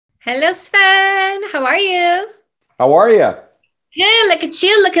Hello, Sven. How are you? How are you? Good. Look at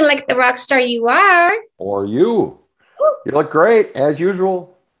you looking like the rock star you are. Or you? Ooh, You look great as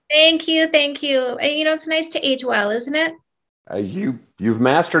usual. thank you. Thank you. And it's nice to age well, isn't it? You've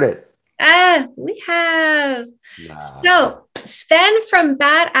mastered it. We have. Nah, So, Sven from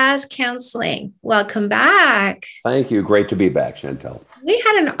Badass Counseling, welcome back. thank you. Great to be back, Chantal. We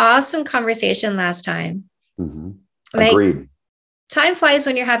had an awesome conversation last time. hmm Like, Agreed. time flies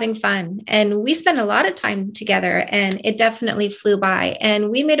when you're having fun. And we spent a lot of time together, and it definitely flew by.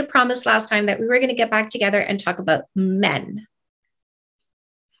 And we made a promise last time that we were going to get back together and talk about men.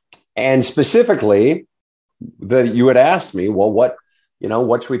 And specifically, that you had asked me, well, what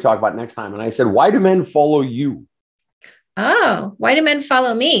should we talk about next time? And I said, why do men follow you? Oh, why do men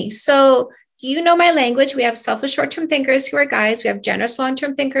follow me? So, you know my language. We have selfish short term thinkers who are guys, we have generous long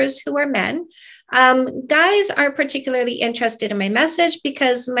term thinkers who are men. Guys are particularly interested in my message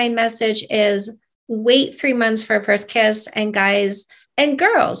because my message is wait 3 months for a first kiss, and guys and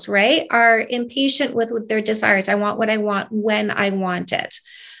girls, right, are impatient with their desires. I want what I want when I want it.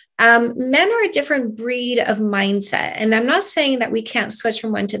 Men are a different breed of mindset. And I'm not saying that we can't switch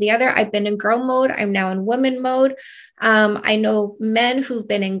from one to the other. I've been in girl mode, I'm now in woman mode. I know men who've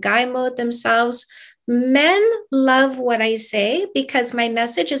been in guy mode themselves. Men love what I say because my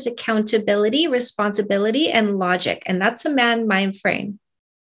message is accountability, responsibility, and logic. And that's a man mind frame.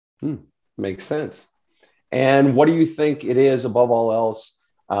 Hmm, Makes sense. And what do you think it is above all else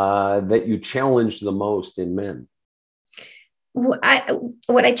that you challenge the most in men? What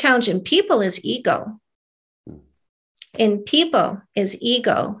I challenge in people is ego. Hmm. In people is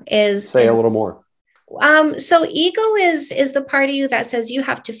ego. Is Say a little more. So ego is the part of you that says you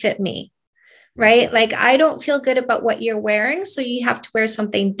have to fit me, right? Like I don't feel good about what you're wearing, so you have to wear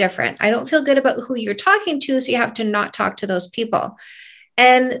something different. I don't feel good about who you're talking to, so you have to not talk to those people.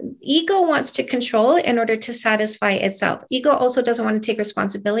 And ego wants to control in order to satisfy itself. Ego also doesn't want to take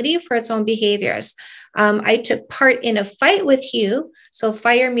responsibility for its own behaviors. I took part in a fight with you, so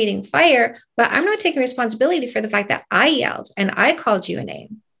fire meeting fire, but I'm not taking responsibility for the fact that I yelled and I called you a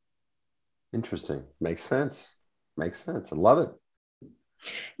name. Interesting. Makes sense. Makes sense. I love it.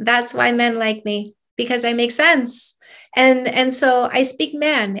 That's why men like me, because I make sense. And so I speak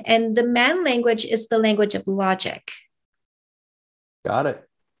man, and the man language is the language of logic. Got it.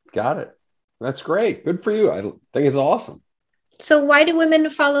 Got it. That's great. Good for you. I think it's awesome. So why do women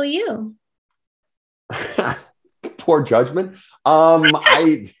follow you? Poor judgment.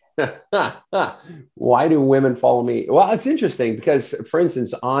 I Why do women follow me? Well, it's interesting because, for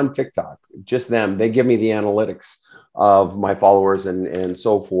instance, on TikTok, just them, they give me the analytics of my followers and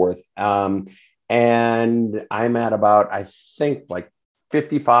so forth. And I'm at about, I think, like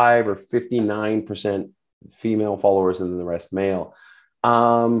 55 or 59% female followers, and then the rest male.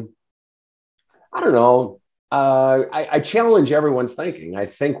 Um, I don't know. I challenge everyone's thinking. I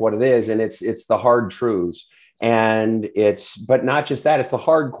think what it is, and it's the hard truths, and but not just that. It's the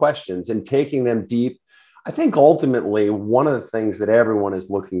hard questions and taking them deep. I think ultimately one of the things that everyone is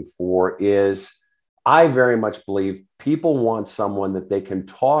looking for is, I very much believe people want someone that they can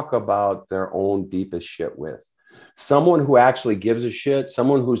talk about their own deepest shit with. Someone who actually gives a shit,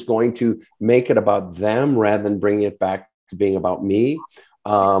 someone who's going to make it about them rather than bringing it back to being about me,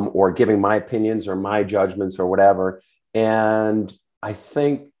 or giving my opinions or my judgments or whatever. And I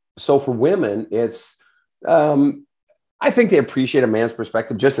think so for women, um, I think they appreciate a man's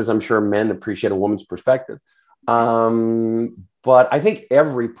perspective, just as I'm sure men appreciate a woman's perspective. But I think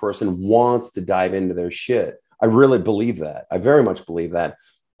every person wants to dive into their shit. I really believe that. I very much believe that.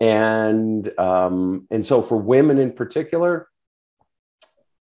 And so for women in particular,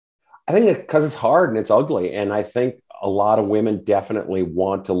 I think because it's hard and it's ugly. And I think a lot of women definitely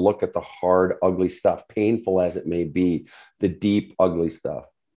want to look at the hard, ugly stuff, painful as it may be, the deep, ugly stuff.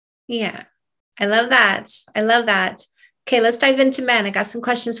 Yeah, I love that. I love that. Okay, let's dive into men. I got some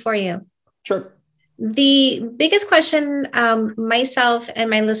questions for you. Sure. The biggest question myself and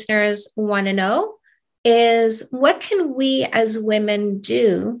my listeners want to know is what can we as women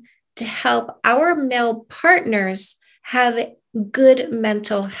do to help our male partners have good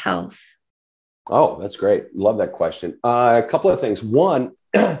mental health? Oh, that's great. Love that question. A couple of things. One,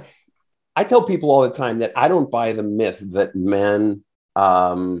 I tell people all the time that I don't buy the myth that men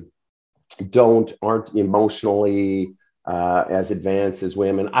aren't emotionally as advanced as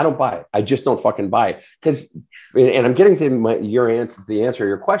women. I don't buy it. I just don't fucking buy it. Because, and I'm getting to the answer to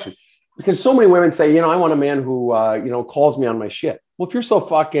your question, because so many women say, I want a man who, calls me on my shit. Well, if you're so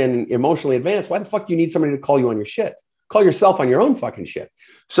fucking emotionally advanced, why the fuck do you need somebody to call you on your shit? Call yourself on your own fucking shit.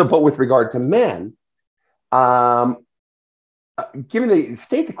 So, but with regard to men, um,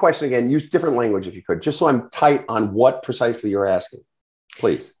 State the question again. Use different language if you could, just so I'm tight on what precisely you're asking,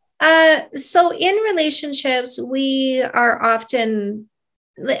 please. So in relationships, we are often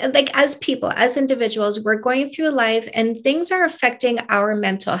like as people, as individuals, we're going through life and things are affecting our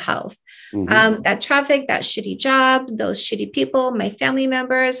mental health. That traffic, that shitty job, those shitty people, my family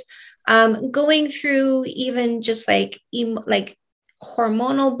members, going through even just like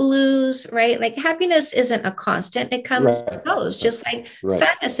hormonal blues, right? Like happiness isn't a constant. It comes and goes, just like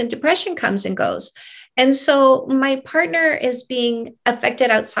sadness and depression comes and goes. And so my partner is being affected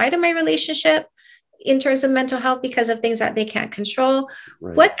outside of my relationship in terms of mental health because of things that they can't control.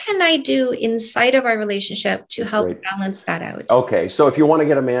 What can I do inside of our relationship to help balance that out? Okay. So if you want to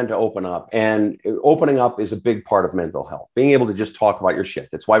get a man to open up, and opening up is a big part of mental health, being able to just talk about your shit.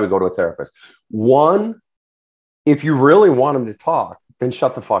 That's why we go to a therapist. One, if you really want him to talk, then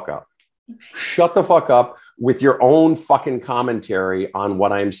shut the fuck up. Shut the fuck up with your own fucking commentary on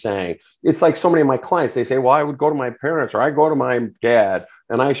what I'm saying. It's like so many of my clients, they say, well, I would go to my parents or I go to my dad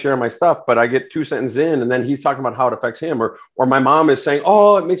and I share my stuff, but I get 2 sentences in and then he's talking about how it affects him. Or my mom is saying,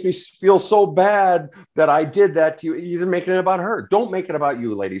 oh, it makes me feel so bad that I did that to you. You're making it about her. Don't make it about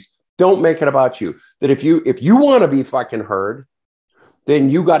you, ladies. Don't make it about you. That if you want to be fucking heard, then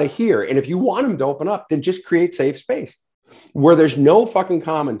you got to hear. And if you want him to open up, then just create safe space where there's no fucking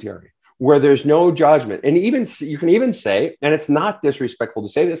commentary, where there's no judgment. And even you can even say, and it's not disrespectful to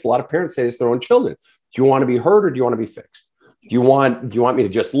say this, a lot of parents say this to their own children. Do you want to be heard or do you want to be fixed? Do you want me to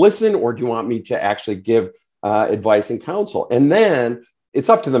just listen or do you want me to actually give advice and counsel? And then it's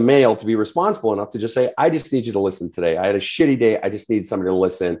up to the male to be responsible enough to just say, I just need you to listen today. I had a shitty day. I just need somebody to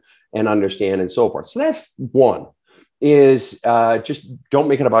listen and understand and so forth. So that's one, is just don't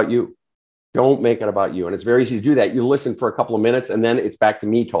make it about you. Don't make it about you. And it's very easy to do that. You listen for a couple of minutes and then it's back to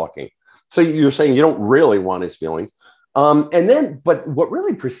me talking. So you're saying you don't really want his feelings. But what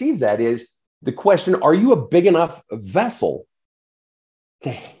really precedes that is the question, are you a big enough vessel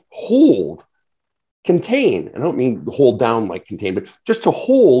to contain? I don't mean hold down like contain, but just to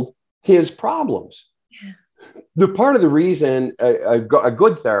hold his problems. Yeah. The part of the reason a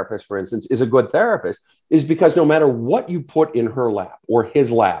good therapist, for instance, is a good therapist is because no matter what you put in her lap or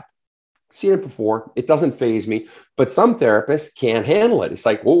his lap, seen it before, it doesn't faze me, but some therapists can't handle it. It's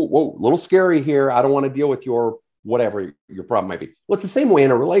like, whoa, a little scary here. I don't want to deal with your whatever your problem might be. Well, it's the same way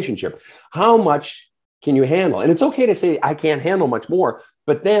in a relationship. How much can you handle? And it's okay to say, I can't handle much more,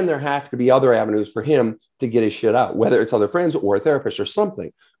 but then there have to be other avenues for him to get his shit out, whether it's other friends or a therapist or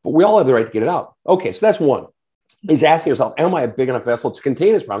something, but we all have the right to get it out. Okay. So that's one, is asking yourself, am I a big enough vessel to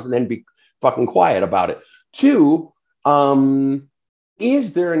contain his problems and then be fucking quiet about it? Two,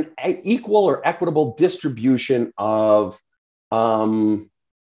 is there an equal or equitable distribution of, I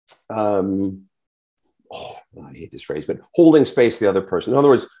hate this phrase, but holding space to the other person? In other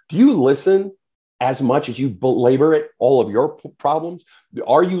words, do you listen as much as you belabor it, all of your problems?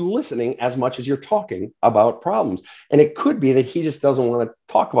 Are you listening as much as you're talking about problems? And it could be that he just doesn't want to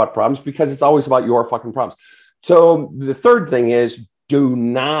talk about problems because it's always about your fucking problems. So the third thing is do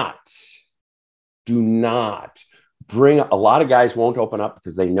not bring, a lot of guys won't open up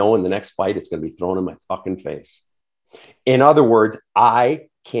because they know in the next fight, it's going to be thrown in my fucking face. In other words, I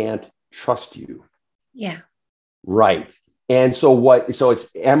can't trust you. Yeah. Right. And so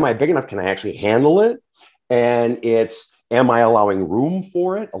it's, am I big enough? Can I actually handle it? And it's, am I allowing room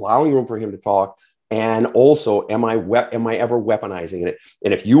for him to talk? And also, am I ever weaponizing it?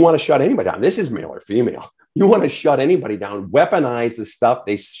 And if you want to shut anybody down, this is male or female, you want to shut anybody down, weaponize the stuff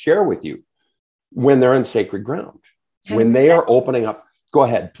they share with you when they're on sacred ground, when they are opening up. Go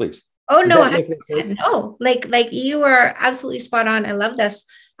ahead, please. Oh, no, no, like you are absolutely spot on. I love this.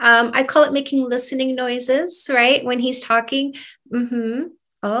 I call it making listening noises, right? When he's talking. Mm-hmm.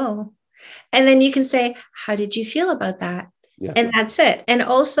 Oh, and then you can say, how did you feel about that? Yeah. And that's it. And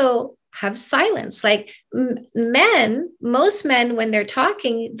also have silence. Like most men, when they're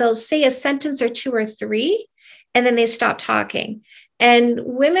talking, they'll say a sentence or two or three, and then they stop talking. And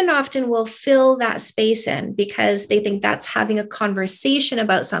women often will fill that space in because they think that's having a conversation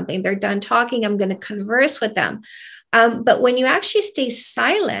about something. They're done talking. I'm going to converse with them. But when you actually stay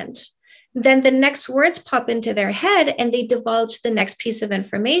silent, then the next words pop into their head and they divulge the next piece of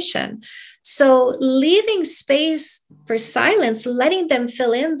information. So leaving space for silence, letting them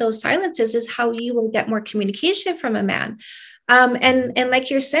fill in those silences is how you will get more communication from a man. And like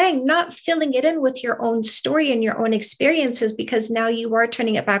you're saying, not filling it in with your own story and your own experiences, because now you are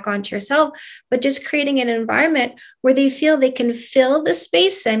turning it back onto yourself, but just creating an environment where they feel they can fill the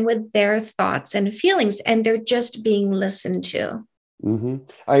space in with their thoughts and feelings, and they're just being listened to. Mm-hmm.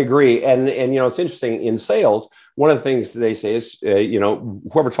 I agree. And it's interesting in sales, one of the things they say is,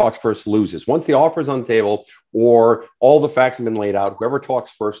 whoever talks first loses. Once the offer is on the table or all the facts have been laid out, whoever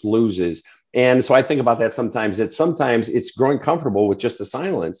talks first loses. And so I think about that sometimes. It's growing comfortable with just the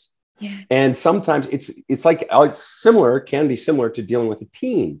silence. Yeah. And sometimes it's similar, can be similar to dealing with a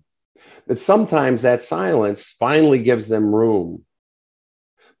teen. That sometimes that silence finally gives them room,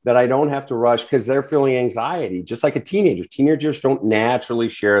 that I don't have to rush because they're feeling anxiety, just like a teenager. Teenagers don't naturally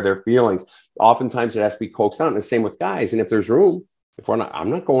share their feelings. Oftentimes it has to be coaxed out. And the same with guys. And if there's room, I'm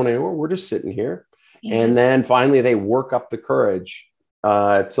not going anywhere, we're just sitting here. Yeah. And then finally they work up the courage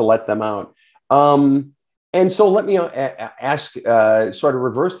to let them out. And so let me ask, sort of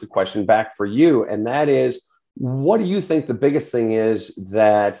reverse the question back for you. And that is, what do you think the biggest thing is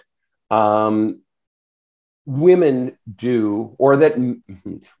that women do, or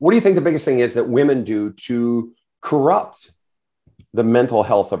what do you think the biggest thing is that women do to corrupt the mental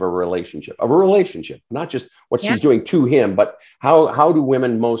health of a relationship, not just what she's doing to him, but how do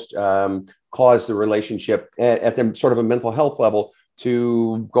women most cause the relationship at the sort of a mental health level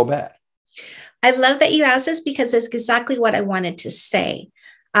to go bad? I love that you asked this because it's exactly what I wanted to say.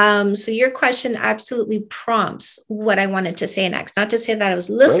 So your question absolutely prompts what I wanted to say next. Not to say that I was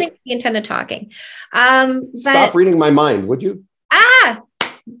listening to the intent of talking. Stop reading my mind, would you?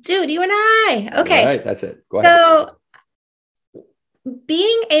 Dude, you and I. Okay. All right, that's it. Go ahead. So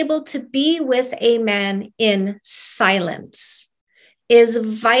being able to be with a man in silence is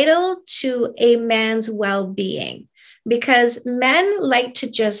vital to a man's well-being, because men like to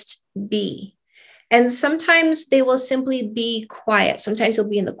just be. And sometimes they will simply be quiet. Sometimes you'll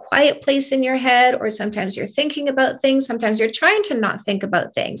be in the quiet place in your head, or sometimes you're thinking about things. Sometimes you're trying to not think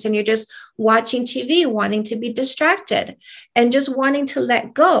about things and you're just watching TV, wanting to be distracted and just wanting to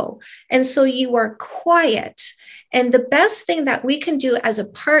let go. And so you are quiet. And the best thing that we can do as a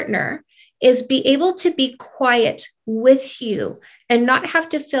partner is be able to be quiet with you and not have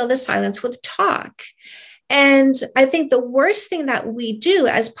to fill the silence with talk. And I think the worst thing that we do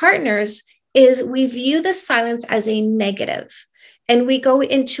as partners is we view the silence as a negative, and we go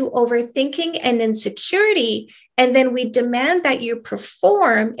into overthinking and insecurity, and then we demand that you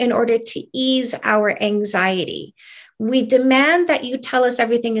perform in order to ease our anxiety. We demand that you tell us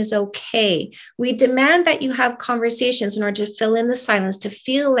everything is okay. We demand that you have conversations in order to fill in the silence, to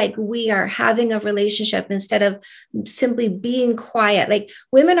feel like we are having a relationship instead of simply being quiet. Like,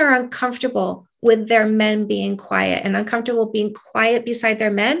 women are uncomfortable with their men being quiet and uncomfortable being quiet beside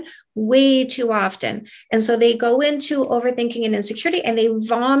their men way too often. And so they go into overthinking and insecurity, and they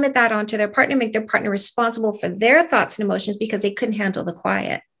vomit that onto their partner, make their partner responsible for their thoughts and emotions because they couldn't handle the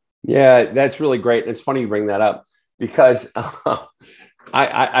quiet. Yeah, that's really great. It's funny you bring that up, because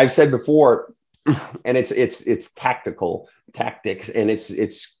I've said before, and it's tactics, and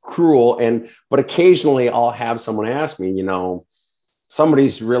it's cruel. But occasionally I'll have someone ask me,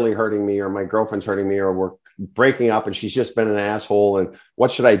 somebody's really hurting me, or my girlfriend's hurting me, or we're breaking up and she's just been an asshole, and what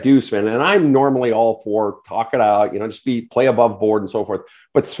should I do, Sven? And I'm normally all for talk it out, just play above board and so forth.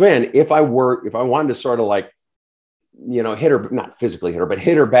 But Sven, if I wanted to sort of hit her, not physically hit her, but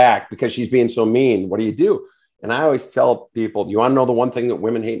hit her back because she's being so mean, what do you do? And I always tell people, you want to know the one thing that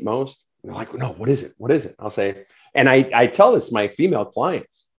women hate most? And they're like, no, what is it? What is it? I'll say, and I tell this to my female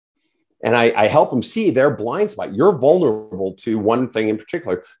clients, and I help them see their blind spot. You're vulnerable to one thing in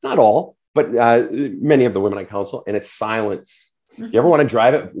particular, not all, but many of the women I counsel, and it's silence. Mm-hmm. You ever want to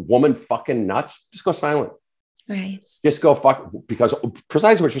drive a woman fucking nuts? Just go silent. Right. Just go fuck, because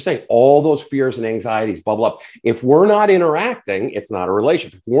precisely what you're saying, all those fears and anxieties bubble up. If we're not interacting, it's not a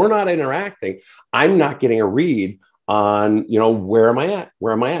relationship. If we're not interacting, I'm not getting a read on, where am I at?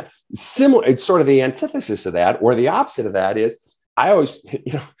 Where am I at? Similar, it's sort of the antithesis of that, or the opposite of that is, I always,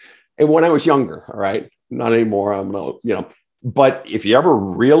 and when I was younger, all right, not anymore, I'm not, but if you ever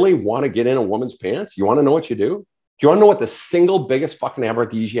really want to get in a woman's pants, you want to know what you do? Do you want to know what the single biggest fucking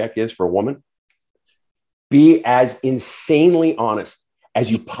aphrodisiac is for a woman? Be as insanely honest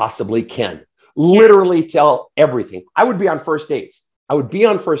as you possibly can. Literally tell everything. I would be on first dates.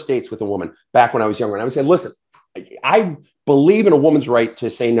 With a woman back when I was younger. And I would say, listen, I believe in a woman's right to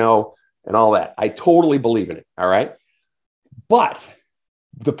say no and all that. I totally believe in it. All right. But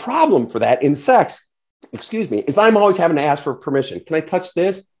the problem for that in sex, is I'm always having to ask for permission. Can I touch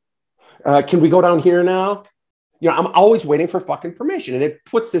this? Can we go down here now? I'm always waiting for fucking permission. And it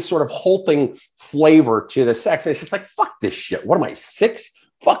puts this sort of halting flavor to the sex. And it's just like, fuck this shit. What am I, 6?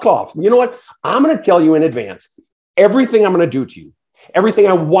 Fuck off. You know what? I'm going to tell you in advance everything I'm going to do to you, everything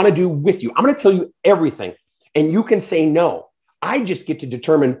I want to do with you. I'm going to tell you everything. And you can say no. I just get to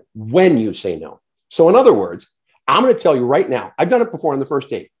determine when you say no. So in other words, I'm going to tell you right now, I've done it before on the first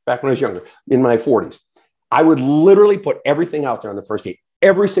date, back when I was younger, in my 40s. I would literally put everything out there on the first date,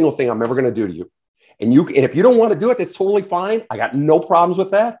 every single thing I'm ever going to do to you. And if you don't want to do it, that's totally fine. I got no problems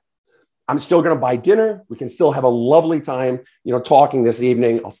with that. I'm still going to buy dinner. We can still have a lovely time, talking this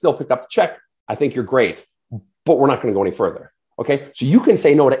evening. I'll still pick up the check. I think you're great, but we're not going to go any further. Okay. So you can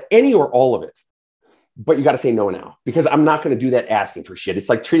say no to any or all of it, but you got to say no now, because I'm not going to do that asking for shit. It's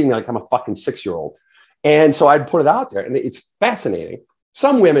like treating me like I'm a fucking 6-year-old. And so I'd put it out there, and it's fascinating.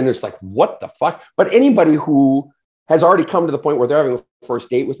 Some women are just like, what the fuck? But anybody who has already come to the point where they're having a first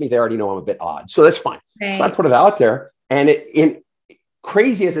date with me, they already know I'm a bit odd. So that's fine. Right. So I put it out there, and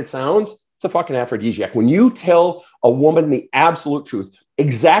crazy as it sounds, it's a fucking aphrodisiac. When you tell a woman the absolute truth,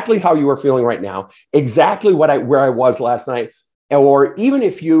 exactly how you are feeling right now, exactly where I was last night, or even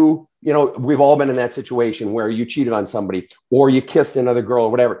if we've all been in that situation where you cheated on somebody or you kissed another girl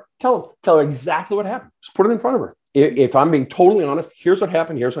or whatever, tell her exactly what happened. Just put it in front of her. If I'm being totally honest, here's what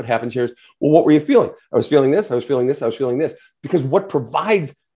happened. Here's what happens. What were you feeling? I was feeling this. I was feeling this. I was feeling this. Because what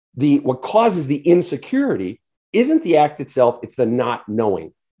causes the insecurity isn't the act itself. It's the not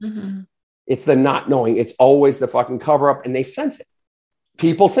knowing. Mm-hmm. It's the not knowing. It's always the fucking cover up, and they sense it.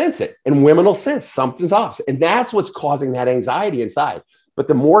 People sense it, and women will sense something's off. And that's what's causing that anxiety inside. But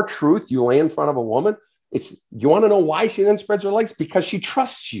the more truth you lay in front of a woman, you want to know why she then spreads her legs? Because she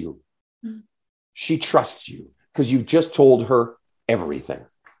trusts you. Mm-hmm. She trusts you because you've just told her everything.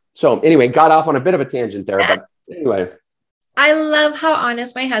 So anyway, got off on a bit of a tangent there, but anyway. I love how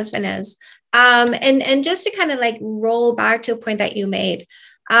honest my husband is. And just to kind of like roll back to a point that you made,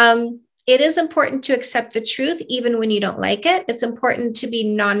 it is important to accept the truth, even when you don't like it. It's important to be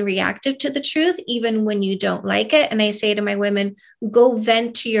non-reactive to the truth, even when you don't like it. And I say to my women, go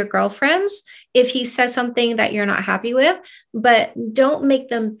vent to your girlfriends if he says something that you're not happy with, but don't make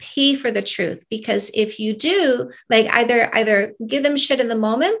them pay for the truth. Because if you do, like either give them shit in the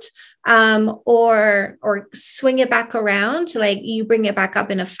moment, or swing it back around, like you bring it back up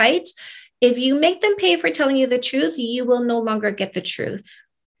in a fight. If you make them pay for telling you the truth, you will no longer get the truth.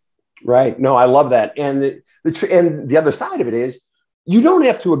 Right. No, I love that. And the other side of it is you don't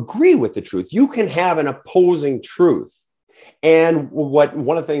have to agree with the truth. You can have an opposing truth. And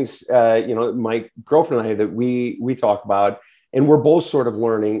one of the things, my girlfriend and I, that we talk about, and we're both sort of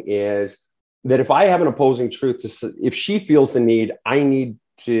learning, is that if I have an opposing truth, if she feels the need, I need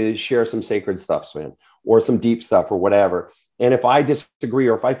to share some sacred stuff, Sven, or some deep stuff or whatever. And if I disagree,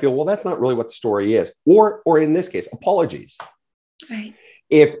 or if I feel, well, that's not really what the story is, or in this case, apologies. Right.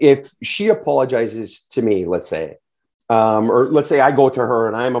 If she apologizes to me, let's say, or let's say I go to her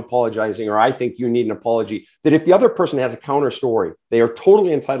and I'm apologizing, or I think you need an apology, that if the other person has a counter story, they are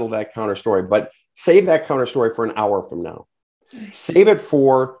totally entitled to that counter story, but save that counter story for an hour from now. Save it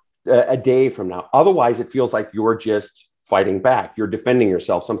for a day from now. Otherwise, it feels like you're just fighting back. You're defending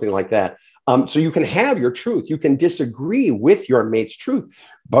yourself, something like that. So you can have your truth. You can disagree with your mate's truth,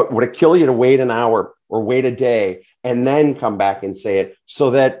 but would it kill you to wait an hour or wait a day and then come back and say it,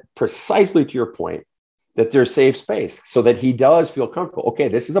 so that, precisely to your point, that there's safe space, so that he does feel comfortable. Okay,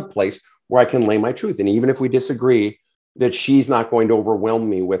 this is a place where I can lay my truth. And even if we disagree, that she's not going to overwhelm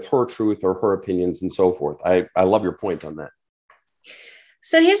me with her truth or her opinions and so forth. I love your point on that.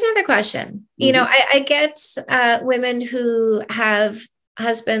 So here's another question. Mm-hmm. I get women who have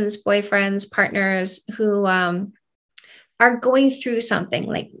husbands, boyfriends, partners who are going through something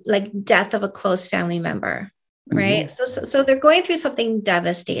like death of a close family member, right? Mm-hmm. So they're going through something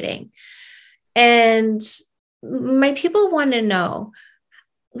devastating. And my people want to know,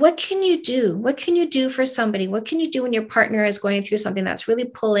 what can you do? What can you do for somebody? What can you do when your partner is going through something that's really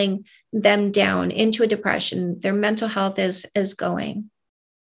pulling them down into a depression? Their mental health is going.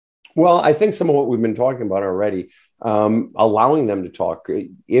 Well, I think some of what we've been talking about already, allowing them to talk,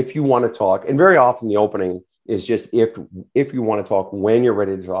 if you want to talk, and very often the opening is just, if you want to talk, when you're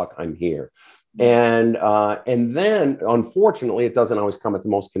ready to talk, I'm here. And then, unfortunately, it doesn't always come at the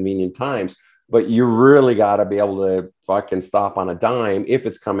most convenient times, but you really got to be able to fucking stop on a dime if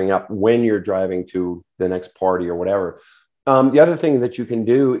it's coming up when you're driving to the next party or whatever. The other thing that you can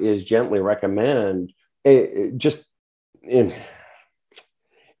do is gently recommend,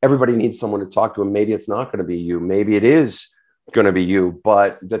 everybody needs someone to talk to, and maybe it's not going to be you. Maybe it is going to be you,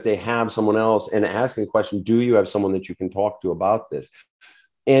 but that they have someone else, and asking the question, do you have someone that you can talk to about this?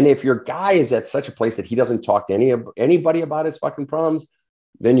 And if your guy is at such a place that he doesn't talk to anybody about his fucking problems,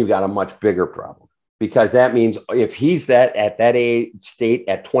 then you've got a much bigger problem, because that means if he's at that age state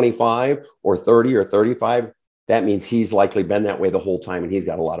at 25 or 30 or 35, that means he's likely been that way the whole time, and he's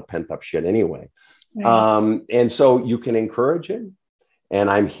got a lot of pent up shit anyway. Right. And so you can encourage him. And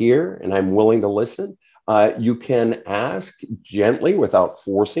I'm here and I'm willing to listen. You can ask gently without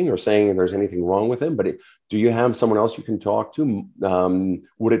forcing or saying there's anything wrong with him. But do you have someone else you can talk to?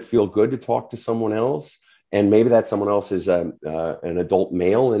 Would it feel good to talk to someone else? And maybe that someone else is an adult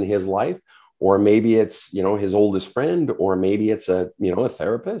male in his life, or maybe it's, you know, his oldest friend, or maybe it's a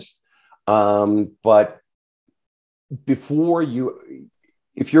therapist. But before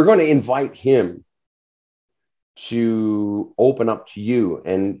if you're going to invite him to open up to you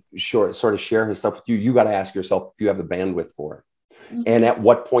and sort of share his stuff with you, you got to ask yourself if you have the bandwidth for it. Mm-hmm. And at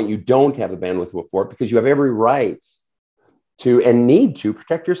what point you don't have the bandwidth for it, because you have every right to and need to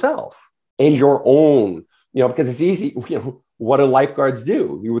protect yourself and your own, because it's easy, what do lifeguards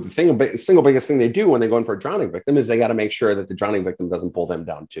do? The single biggest thing they do when they go in for a drowning victim is they got to make sure that the drowning victim doesn't pull them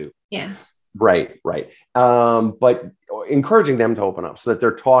down too. Yes. Right. But encouraging them to open up so that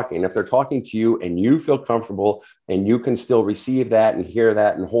they're talking. If they're talking to you and you feel comfortable and you can still receive that and hear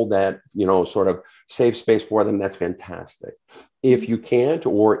that and hold that, sort of safe space for them, that's fantastic. If you can't,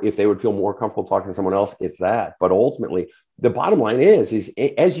 or if they would feel more comfortable talking to someone else, it's that. But ultimately, the bottom line is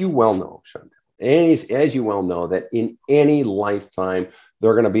as you well know, Chantal, as you well know, that in any lifetime,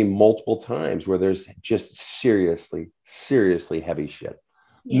 there are going to be multiple times where there's just seriously, seriously heavy shit.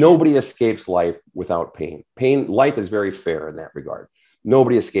 Yeah. Nobody escapes life without pain. Life is very fair in that regard.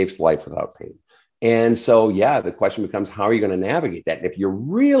 Nobody escapes life without pain. And so, the question becomes, how are you going to navigate that? And if you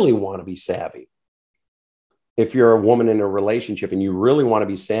really want to be savvy, if you're a woman in a relationship and you really want to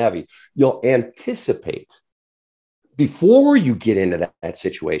be savvy, you'll anticipate before you get into that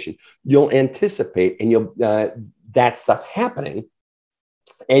situation, you'll anticipate and you'll that stuff happening.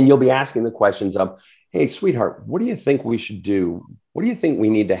 And you'll be asking the questions of, hey, sweetheart, what do you think we should do? What do you think we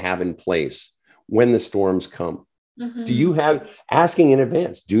need to have in place when the storms come? Mm-hmm. Do you have asking in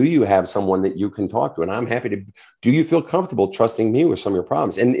advance? Do you have someone that you can talk to? And I'm happy to. Do you feel comfortable trusting me with some of your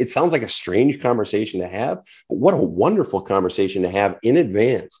problems? And it sounds like a strange conversation to have, but what a wonderful conversation to have in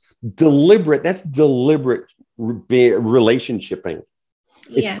advance. That's deliberate relationshiping.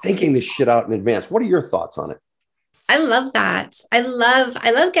 It's thinking this shit out in advance. What are your thoughts on it? I love that. I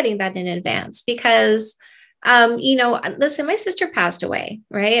love getting that in advance because, listen, my sister passed away,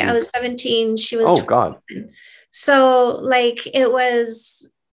 right? I was 17. She was 21. God. So it was,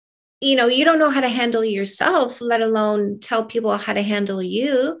 you don't know how to handle yourself, let alone tell people how to handle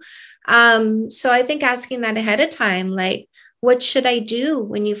you. So I think asking that ahead of time, what should I do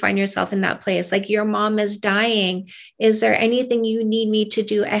when you find yourself in that place? Your mom is dying. Is there anything you need me to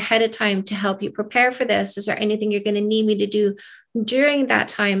do ahead of time to help you prepare for this? Is there anything you're going to need me to do during that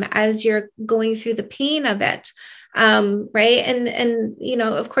time as you're going through the pain of it? Right. And,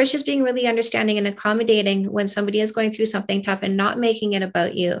 of course, just being really understanding and accommodating when somebody is going through something tough and not making it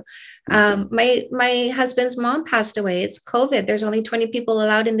about you. My husband's mom passed away. It's COVID. There's only 20 people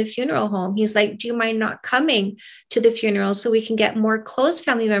allowed in the funeral home. He's like, do you mind not coming to the funeral so we can get more close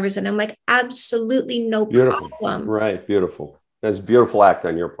family members? And I'm like, absolutely no problem. Right. Beautiful. That's a beautiful act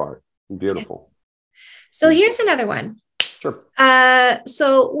on your part. Beautiful. So here's another one. Sure.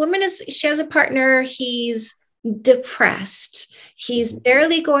 So she has a partner. He's depressed. He's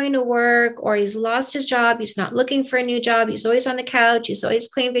barely going to work, or he's lost his job. He's not looking for a new job. He's always on the couch. He's always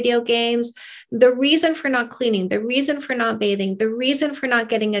playing video games. The reason for not cleaning, the reason for not bathing, the reason for not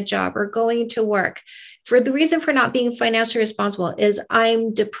getting a job or going to work, for the reason for not being financially responsible is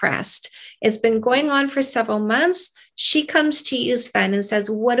I'm depressed. It's been going on for several months. She comes to you, Sven, and says,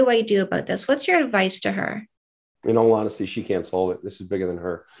 what do I do about this? What's your advice to her? In all honesty, she can't solve it. This is bigger than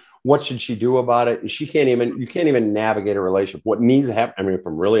her. What should she do about it? You can't even navigate a relationship. What needs to happen, if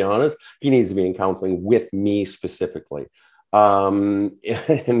I'm really honest, he needs to be in counseling with me specifically. And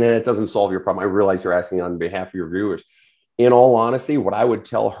then it doesn't solve your problem. I realize you're asking on behalf of your viewers. In all honesty, what I would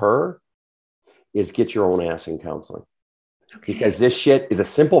tell her is get your own ass in counseling. Okay. Because this shit, the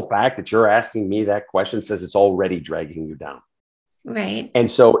simple fact that you're asking me that question says it's already dragging you down. Right.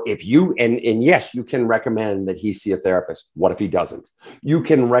 And so if you, and yes, you can recommend that he see a therapist. What if he doesn't? You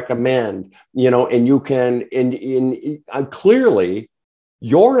can recommend, and you can, clearly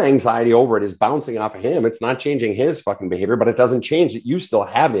your anxiety over it is bouncing off of him. It's not changing his fucking behavior, but it doesn't change that you still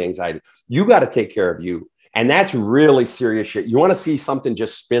have the anxiety. You got to take care of you. And that's really serious shit. You want to see something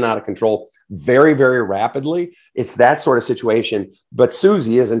just spin out of control very, very rapidly. It's that sort of situation, but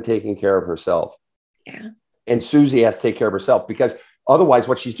Susie isn't taking care of herself. Yeah. And Susie has to take care of herself, because otherwise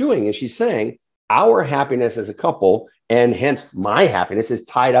what she's doing is she's saying our happiness as a couple, and hence my happiness, is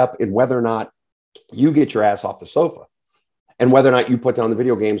tied up in whether or not you get your ass off the sofa and whether or not you put down the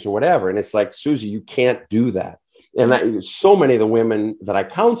video games or whatever. And it's like, Susie, you can't do that. And so many of the women that I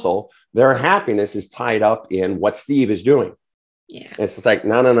counsel, their happiness is tied up in what Steve is doing. Yeah. And it's just like,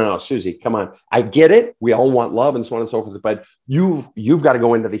 no, Susie, come on. I get it. We all want love and so on and so forth. But you've got to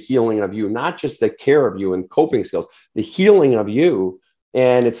go into the healing of you, not just the care of you and coping skills, the healing of you.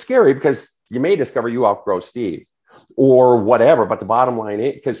 And it's scary because you may discover you outgrow Steve or whatever. But the bottom line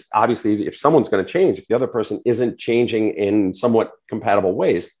is, because obviously if someone's going to change, if the other person isn't changing in somewhat compatible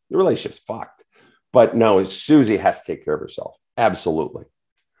ways, the relationship's fucked. But no, Susie has to take care of herself. Absolutely.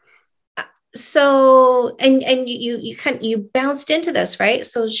 So, and you bounced into this, right?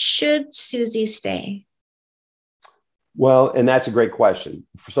 So should Susie stay? Well, and that's a great question.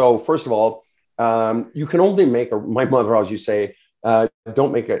 So first of all, you can only make, my mother always used to say,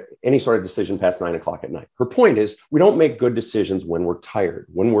 don't make any sort of decision past 9 o'clock at night. Her point is we don't make good decisions when we're tired,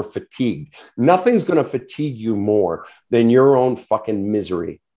 when we're fatigued. Nothing's going to fatigue you more than your own fucking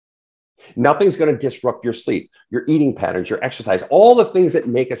misery. Nothing's going to disrupt your sleep, your eating patterns, your exercise, all the things that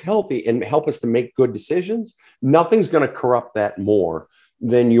make us healthy and help us to make good decisions. Nothing's going to corrupt that more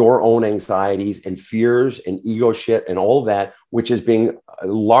than your own anxieties and fears and ego shit and all of that, which is being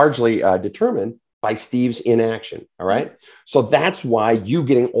largely determined by Steve's inaction. All right. So that's why you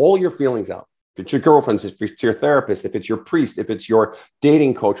getting all your feelings out. If it's your girlfriends, if it's your therapist, if it's your priest, if it's your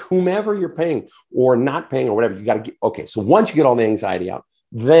dating coach, whomever you're paying or not paying or whatever, you got to get. Okay. So once you get all the anxiety out,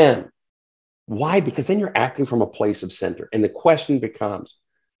 then why? Because then you're acting from a place of center. And the question becomes,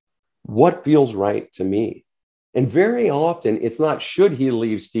 what feels right to me? And very often it's not should he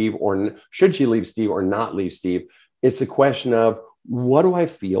leave Steve or should she leave Steve or not leave Steve. It's a question of what do I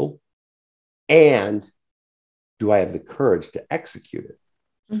feel? And do I have the courage to execute it?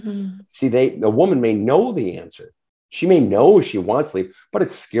 Mm-hmm. See, a woman may know the answer. She may know she wants to leave, but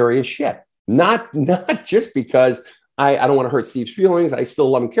it's scary as shit. Not just because I don't want to hurt Steve's feelings. I still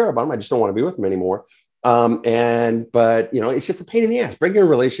love and care about him. I just don't want to be with him anymore. But it's just a pain in the ass. Breaking a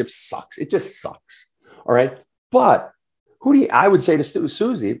relationship sucks. It just sucks. All right. But I would say to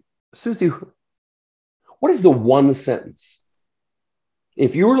Susie, what is the one sentence?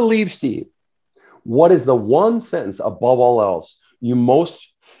 If you were to leave Steve, what is the one sentence above all else you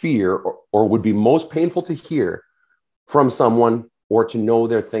most fear or would be most painful to hear from someone or to know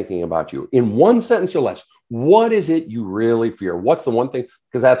they're thinking about you? In one sentence or less, what is it you really fear? What's the one thing?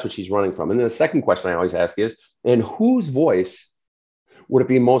 Because that's what she's running from. And then the second question I always ask is, in whose voice would it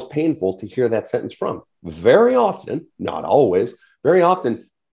be most painful to hear that sentence from? Very often, not always, very often,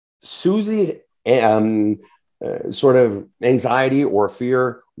 Susie's sort of anxiety or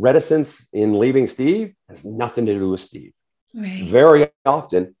fear, reticence in leaving Steve has nothing to do with Steve. Right. Very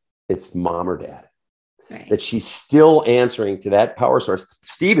often, it's mom or dad. Right. That she's still answering to that power source.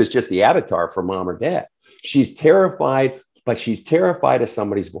 Steve is just the avatar for mom or dad. She's terrified, but she's terrified of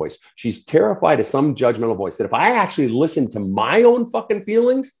somebody's voice. She's terrified of some judgmental voice that if I actually listen to my own fucking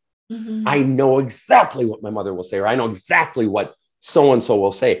feelings, mm-hmm. I know exactly what my mother will say, or I know exactly what so-and-so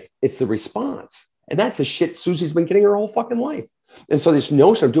will say. It's the response. And that's the shit Susie's been getting her whole fucking life. And so this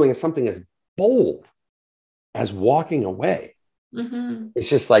notion of doing something as bold as walking away, mm-hmm. it's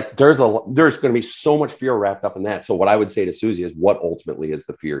just like there's going to be so much fear wrapped up in that. So what I would say to Susie is what ultimately is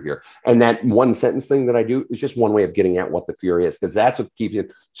the fear here? And that one sentence thing that I do is just one way of getting at what the fear is, because that's what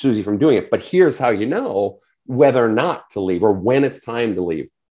keeps Susie from doing it. But here's how you know whether or not to leave or when it's time to leave.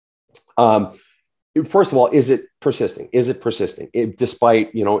 First of all, is it persisting? Is it persisting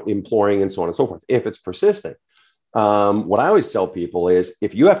despite, imploring and so on and so forth? If it's persisting, what I always tell people is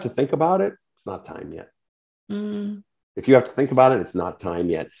if you have to think about it, it's not time yet. Mm. If you have to think about it, it's not time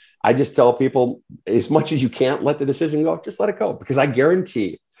yet. I just tell people as much as you can't let the decision go, just let it go. Because I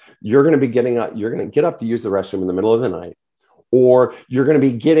guarantee you're going to be you're going to get up to use the restroom in the middle of the night, or you're going to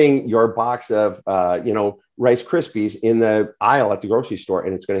be getting your box of, Rice Krispies in the aisle at the grocery store,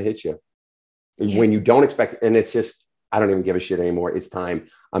 and it's going to hit you when you don't expect it. And it's just, I don't even give a shit anymore. It's time.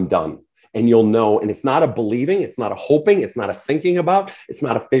 I'm done. And you'll know. And it's not a believing. It's not a hoping. It's not a thinking about. It's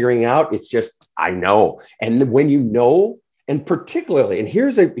not a figuring out. It's just, I know. And when you know, and particularly, and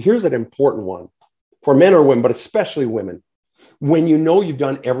here's an important one for men or women, but especially women, when you know you've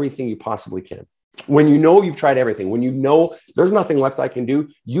done everything you possibly can, when you know you've tried everything, when you know there's nothing left I can do,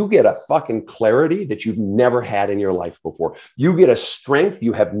 you get a fucking clarity that you've never had in your life before. You get a strength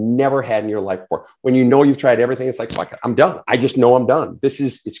you have never had in your life before. When you know you've tried everything, it's like, fuck it, I'm done. I just know I'm done.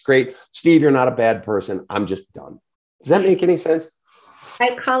 It's great. Steve, you're not a bad person. I'm just done. Does that make any sense?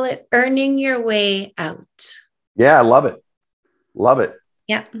 I call it earning your way out. Yeah, I love it. Love it.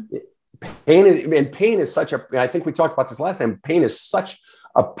 Yeah. Pain is such a, I think we talked about this last time. Pain is such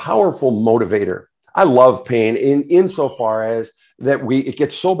a powerful motivator. I love pain insofar as that it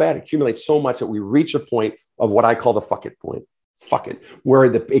gets so bad, accumulates so much that we reach a point of what I call the fuck it point. Fuck it. Where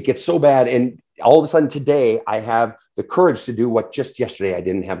it gets so bad. And all of a sudden today, I have the courage to do what just yesterday I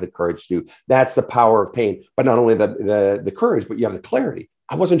didn't have the courage to do. That's the power of pain. But not only the courage, but you have the clarity.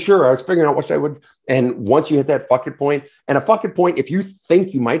 I wasn't sure. I was figuring out what I would. And once you hit that fuck it point, and a fuck it point, if you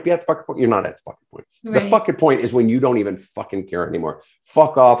think you might be at the fuck it point, you're not at the fuck it point. Right. The fuck it point is when you don't even fucking care anymore.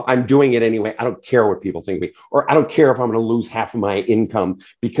 Fuck off. I'm doing it anyway. I don't care what people think of me, or I don't care if I'm going to lose half of my income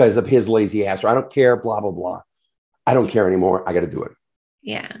because of his lazy ass, or I don't care, blah, blah, blah. I don't care anymore. I got to do it.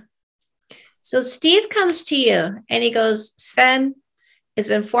 Yeah. So Steve comes to you and he goes, Sven, it's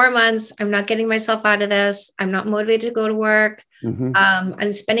been 4 months. I'm not getting myself out of this. I'm not motivated to go to work. Mm-hmm.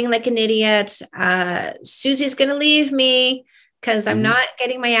 I'm spending like an idiot. Susie's going to leave me because I'm not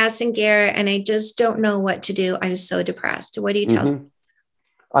getting my ass in gear and I just don't know what to do. I'm so depressed. What do you tell Steve?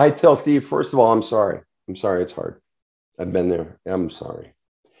 I tell Steve, first of all, I'm sorry. I'm sorry. It's hard. I've been there. I'm sorry.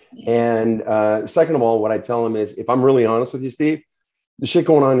 Yeah. And second of all, what I tell him is, if I'm really honest with you, Steve, the shit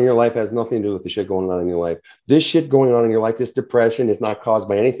going on in your life has nothing to do with the shit going on in your life. This shit going on in your life, this depression is not caused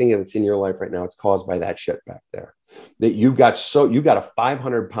by anything that's in your life right now. It's caused by that shit back there. That you got a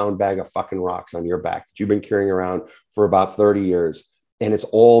 500-pound bag of fucking rocks on your back that you've been carrying around for about 30 years. And it's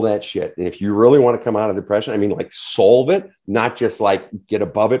all that shit. And if you really want to come out of depression, I mean, like solve it, not just like get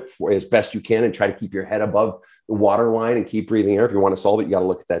above it for as best you can and try to keep your head above the water line and keep breathing air. If you want to solve it, you got to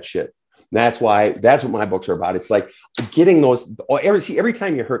look at that shit. That's what my books are about. It's like getting those, every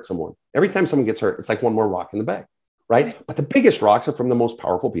time you hurt someone, every time someone gets hurt, it's like one more rock in the bag, right? But the biggest rocks are from the most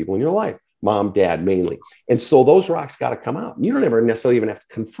powerful people in your life, mom, dad, mainly. And so those rocks got to come out. You don't ever necessarily even have to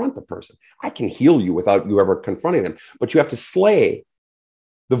confront the person. I can heal you without you ever confronting them, but you have to slay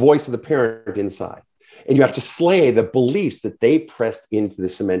the voice of the parent inside. And you have to slay the beliefs that they pressed into the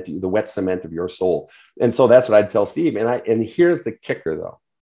cement, the wet cement of your soul. And so that's what I'd tell Steve. And here's the kicker though.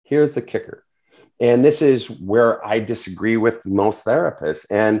 Here's the kicker. And this is where I disagree with most therapists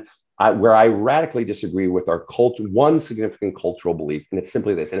and where I radically disagree with our culture, one significant cultural belief. And it's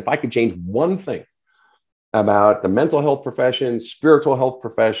simply this. And if I could change one thing about the mental health profession, spiritual health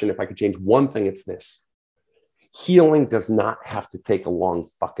profession, if I could change one thing, it's this. Healing does not have to take a long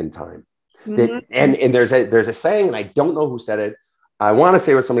fucking time. And there's a saying, and I don't know who said it. I want to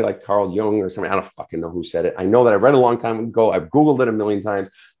say it was somebody like Carl Jung or somebody. I don't fucking know who said it. I know that I read it a long time ago. I've Googled it a million times.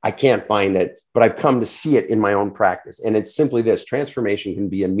 I can't find it, but I've come to see it in my own practice. And it's simply this: transformation can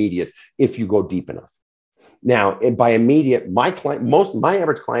be immediate if you go deep enough. Now, and by immediate, my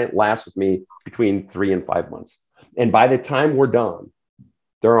average client lasts with me between 3 and 5 months. And by the time we're done,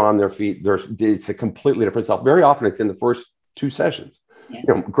 they're on their feet. It's a completely different self. Very often it's in the first 2 sessions.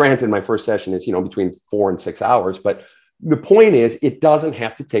 Yeah. Granted, my first session is, between 4 and 6 hours, but the point is, it doesn't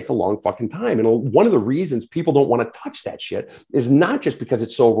have to take a long fucking time. And one of the reasons people don't want to touch that shit is not just because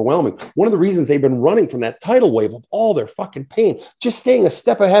it's so overwhelming. One of the reasons they've been running from that tidal wave of all their fucking pain, just staying a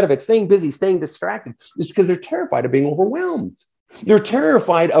step ahead of it, staying busy, staying distracted, is because they're terrified of being overwhelmed. They're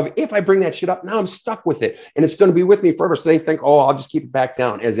terrified of, if I bring that shit up, now I'm stuck with it and it's going to be with me forever. So they think, oh, I'll just keep it back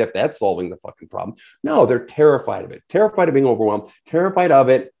down, as if that's solving the fucking problem. No, they're terrified of it, terrified of being overwhelmed, terrified of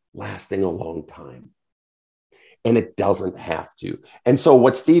it lasting a long time. And it doesn't have to. And so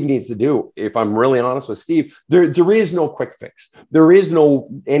what Steve needs to do, if I'm really honest with Steve, there is no quick fix. There is no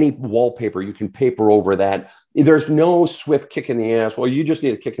any wallpaper you can paper over that. There's no swift kick in the ass. Well, you just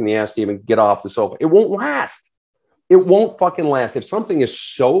need a kick in the ass, Steve, and get off the sofa. It won't last. It won't fucking last. If something is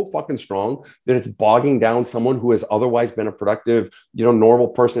so fucking strong that it's bogging down someone who has otherwise been a productive, normal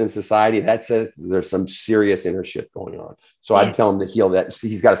person in society, that says there's some serious inner shit going on. So I'd tell him to heal that.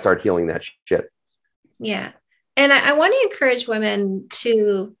 He's got to start healing that shit. Yeah. And I want to encourage women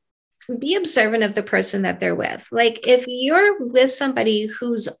to be observant of the person that they're with. Like, if you're with somebody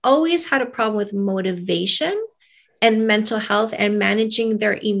who's always had a problem with motivation and mental health and managing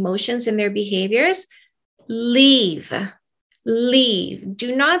their emotions and their behaviors, leave.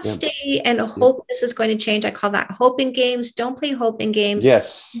 Do not stay and hope this is going to change. I call that hoping games. Don't play hoping games.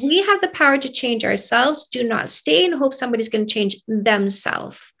 Yes. We have the power to change ourselves. Do not stay and hope somebody's going to change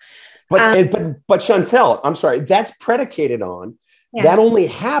themselves. But Chantal, I'm sorry, that's predicated on, that only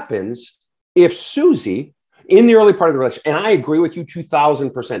happens if Susie, in the early part of the relationship, and I agree with you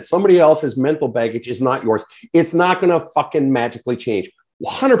 2000%, somebody else's mental baggage is not yours. It's not going to fucking magically change.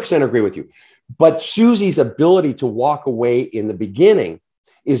 100% agree with you. But Susie's ability to walk away in the beginning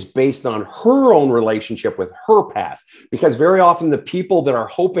is based on her own relationship with her past. Because very often the people that are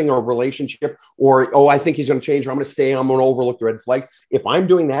hoping a relationship or, oh, I think he's going to change, or I'm going to stay, I'm going to overlook the red flags. If I'm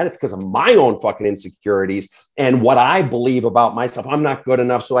doing that, it's because of my own fucking insecurities and what I believe about myself. I'm not good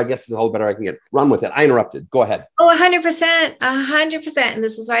enough. So I guess it's all better I can get. Run with it. I interrupted. Go ahead. Oh, 100%, 100%. And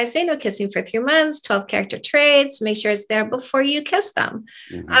this is why I say no kissing for 3 months, 12 character traits, make sure it's there before you kiss them.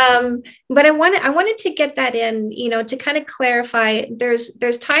 But I wanted to get that in, to kind of clarify, there's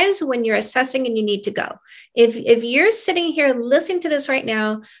times when you're assessing and you need to go. If you're sitting here listening to this right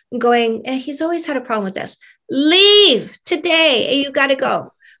now going, he's always had a problem with this, leave today, you got to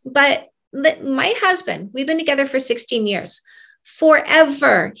go. But my husband, we've been together for 16 years.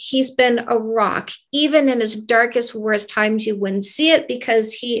 Forever, he's been a rock. Even in his darkest, worst times, you wouldn't see it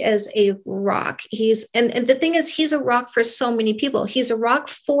because he is a rock. And the thing is, he's a rock for so many people. He's a rock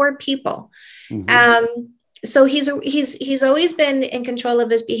for people. So he's always been in control of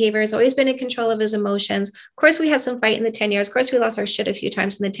his behavior. He's always been in control of his emotions. Of course, we had some fight in the 10 years. Of course, we lost our shit a few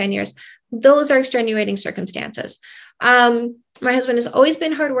times in the 10 years. Those are extenuating circumstances. My husband has always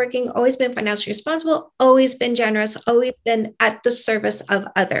been hardworking, always been financially responsible, always been generous, always been at the service of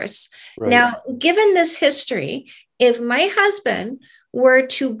others. Right. Now, given this history, if my husband were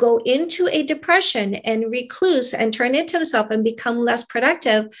to go into a depression and recluse and turn into himself and become less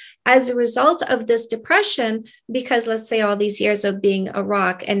productive as a result of this depression, because let's say all these years of being a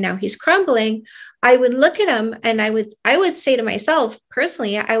rock and now he's crumbling, I would look at him and I would say to myself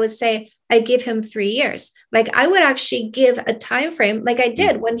personally, I would say, I give him 3 years. Like I would actually give a time frame, like I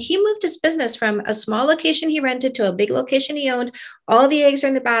did when he moved his business from a small location he rented to a big location he owned. All the eggs are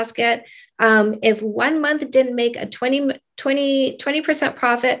in the basket. If 1 month didn't make a 20%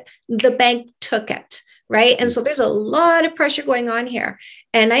 profit, the bank took it. Right. And so there's a lot of pressure going on here.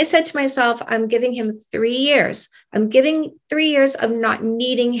 And I said to myself, I'm giving him 3 years. I'm giving 3 years of not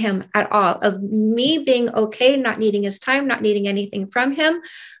needing him at all, of me being okay, not needing his time, not needing anything from him.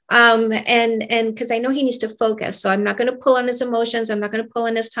 And because I know he needs to focus. So I'm not going to pull on his emotions. I'm not going to pull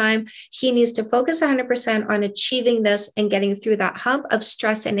on his time. He needs to focus 100% on achieving this and getting through that hump of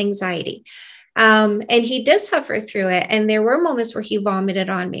stress and anxiety. And he did suffer through it. And there were moments where he vomited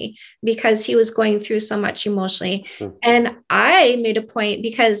on me because he was going through so much emotionally. Sure. And I made a point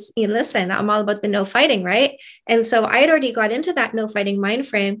because, listen, I'm all about the no fighting, right? And so I had already got into that no fighting mind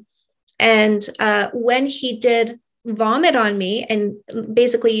frame. And when he did vomit on me and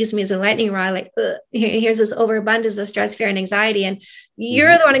basically use me as a lightning rod, like, here's this overabundance of stress, fear, and anxiety. And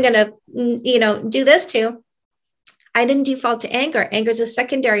you're the one I'm going to, do this to. I didn't default to anger. Anger is a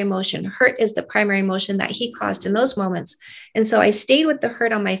secondary emotion. Hurt is the primary emotion that he caused in those moments. And so I stayed with the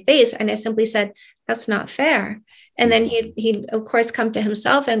hurt on my face and I simply said, that's not fair. And then he'd of course come to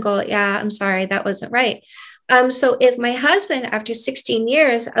himself and go, yeah, I'm sorry, that wasn't right. So if my husband, after 16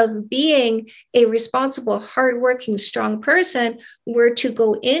 years of being a responsible, hardworking, strong person, were to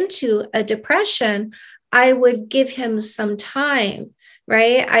go into a depression, I would give him some time,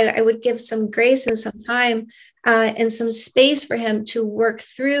 right? I would give some grace and some time and some space for him to work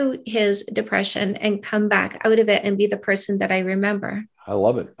through his depression and come back out of it and be the person that I remember. I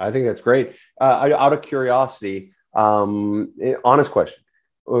love it. I think that's great. Out of curiosity, honest question.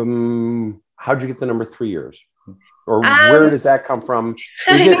 How'd you get the number 3 years? Or where does that come from?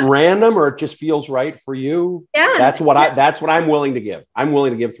 Is it random or it just feels right for you? Yeah. That's what I'm willing to give. I'm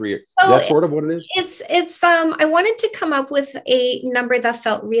willing to give 3 years. So is that sort of what it is? It's I wanted to come up with a number that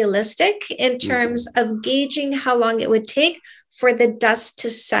felt realistic in terms of gauging how long it would take for the dust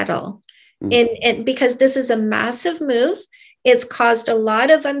to settle. And because this is a massive move, it's caused a lot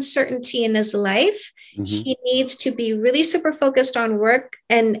of uncertainty in his life. He needs to be really super focused on work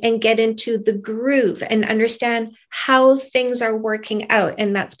and get into the groove and understand how things are working out.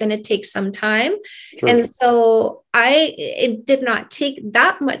 And that's going to take some time. Sure. And so it did not take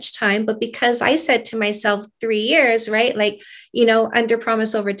that much time, but because I said to myself 3 years, right? Like, under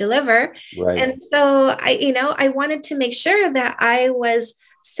promise, over deliver. Right. And so I wanted to make sure that I was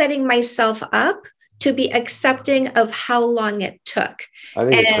setting myself up to be accepting of how long it took. I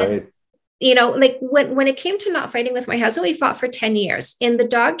think it's great. Like when it came to not fighting with my husband, we fought for 10 years in the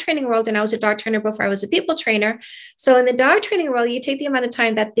dog training world. And I was a dog trainer before I was a people trainer. So in the dog training world, you take the amount of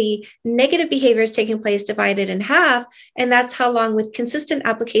time that the negative behavior is taking place, divided in half. And that's how long, with consistent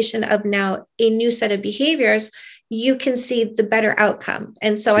application of now a new set of behaviors, you can see the better outcome.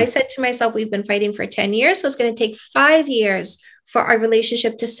 And so I said to myself, we've been fighting for 10 years. So it's going to take 5 years for our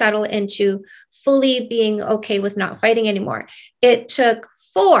relationship to settle into fully being okay with not fighting anymore. It took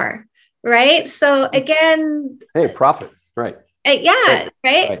 4. Right. So again, hey, profit. Right. Yeah.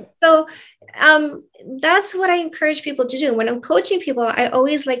 Right. So That's what I encourage people to do. When I'm coaching people, I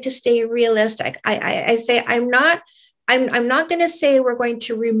always like to stay realistic. I say, I'm not going to say we're going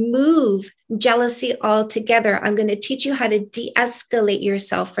to remove jealousy altogether. I'm going to teach you how to de-escalate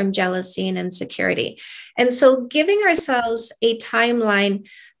yourself from jealousy and insecurity. And so giving ourselves a timeline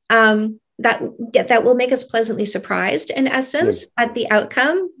that will make us pleasantly surprised, in essence, at the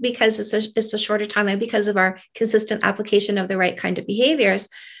outcome, because it's a shorter timeline because of our consistent application of the right kind of behaviors,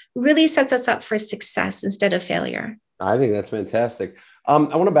 really sets us up for success instead of failure. I think that's fantastic. I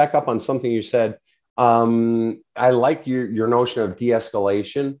want to back up on something you said. I like your notion of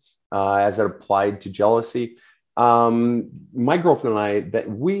de-escalation as it applied to jealousy. My girlfriend and I, that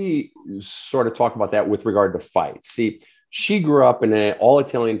we sort of talk about that with regard to fights. See, she grew up in an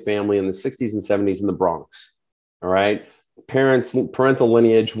all-Italian family in the 60s and 70s in the Bronx. All right. Parental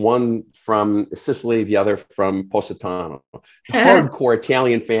lineage, one from Sicily, the other from Positano. Hardcore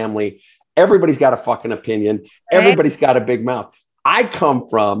Italian family. Everybody's got a fucking opinion. Everybody's got a big mouth. I come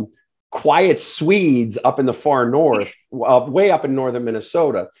from quiet Swedes up in the far north, way up in northern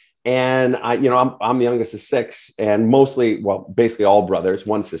Minnesota. And I'm the youngest of six, and basically all brothers,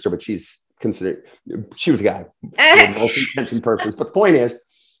 one sister, but she was a guy for most intents and purposes. But the point is,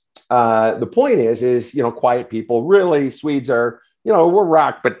 quiet people, really, Swedes are, we're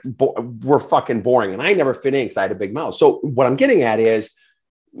rock, but we're fucking boring. And I never fit in because I had a big mouth. So what I'm getting at is,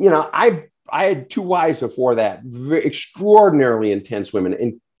 I had two wives before that, very extraordinarily intense women.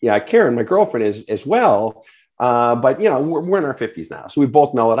 And Karen, my girlfriend, is as well. But we're in our 50s now, so we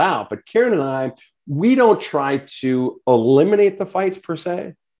both mellowed out. But Karen and I, we don't try to eliminate the fights per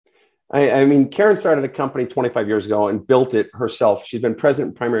se. I mean, Karen started the company 25 years ago and built it herself. She's been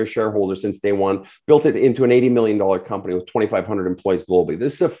president and primary shareholder since day one, built it into an $80 million company with 2,500 employees globally.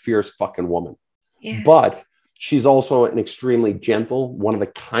 This is a fierce fucking woman. Yeah. But she's also an extremely gentle, one of the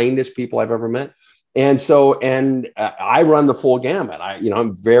kindest people I've ever met. And I run the full gamut.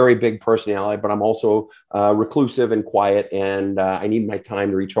 I'm very big personality, but I'm also reclusive and quiet, and I need my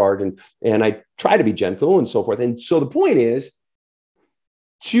time to recharge, and I try to be gentle and so forth. And so the point is,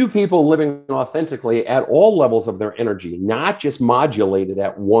 two people living authentically at all levels of their energy, not just modulated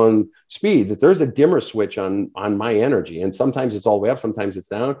at one speed, that there's a dimmer switch on my energy. And sometimes it's all the way up, sometimes it's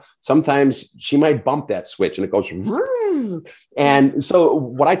down. Sometimes she might bump that switch and it goes. And so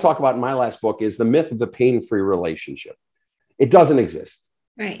what I talk about in my last book is the myth of the pain-free relationship. It doesn't exist.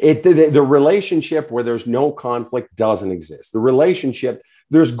 Right. The relationship where there's no conflict doesn't exist. The relationship,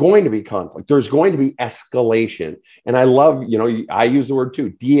 there's going to be conflict. There's going to be escalation. And I love, I use the word too,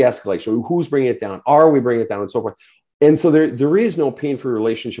 de-escalation. Who's bringing it down? Are we bringing it down? And so forth. And so there is no pain-free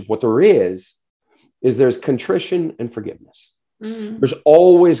relationship. What there is there's contrition and forgiveness. Mm-hmm. There's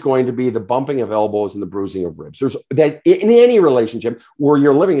always going to be the bumping of elbows and the bruising of ribs. There's that in any relationship where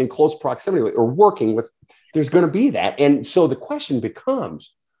you're living in close proximity or working with, there's going to be that. And so the question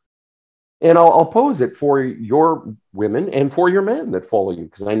becomes, and I'll pose it for your women and for your men that follow you,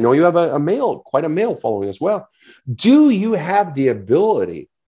 because I know you have quite a male following as well. Do you have the ability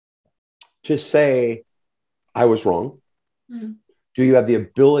to say, I was wrong? Mm-hmm. Do you have the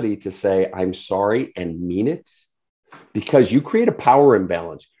ability to say, I'm sorry, and mean it? Because you create a power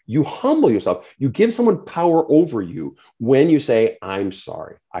imbalance. You humble yourself. You give someone power over you when you say, I'm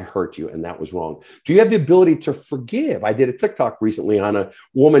sorry, I hurt you, and that was wrong. Do you have the ability to forgive? I did a TikTok recently on a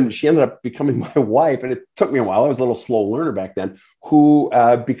woman. She ended up becoming my wife, and it took me a while. I was a little slow learner back then, who,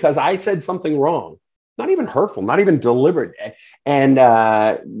 because I said something wrong, not even hurtful, not even deliberate. And we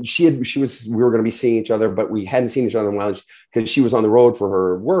were going to be seeing each other, but we hadn't seen each other in a while because she was on the road for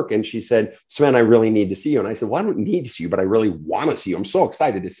her work. And she said, Sven, I really need to see you. And I said, well, I don't need to see you, but I really want to see you. I'm so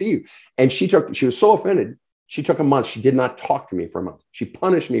excited to see you. And she was so offended. She took a month. She did not talk to me for a month. She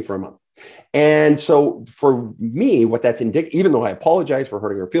punished me for a month. And so for me, what that's indicative, even though I apologize for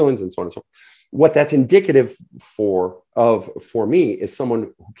hurting her feelings and so on and so forth, what that's indicative for me is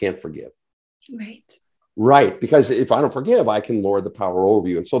someone who can't forgive. Right. Because if I don't forgive, I can lord the power over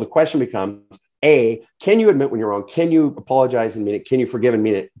you. And so the question becomes, A, can you admit when you're wrong? Can you apologize and mean it? Can you forgive and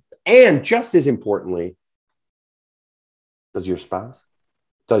mean it? And just as importantly, does your spouse,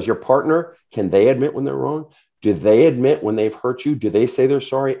 does your partner, can they admit when they're wrong? Do they admit when they've hurt you? Do they say they're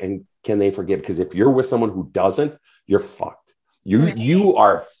sorry? And can they forgive? Because if you're with someone who doesn't, you're fucked. You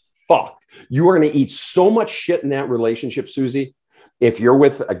are fucked. You are going to eat so much shit in that relationship, Susie. If you're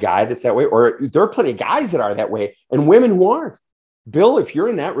with a guy that's that way, or there are plenty of guys that are that way and women who aren't. Bill, if you're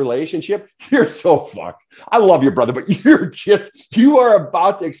in that relationship, you're so fucked. I love your brother, but you are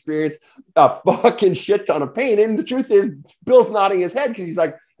about to experience a fucking shit ton of pain. And the truth is, Bill's nodding his head because he's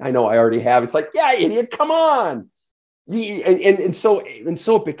like, I know I already have. It's like, yeah, idiot, come on. And so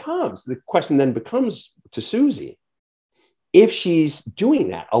it becomes, the question then becomes to Susie, if she's doing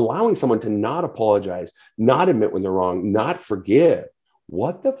that, allowing someone to not apologize, not admit when they're wrong, not forgive,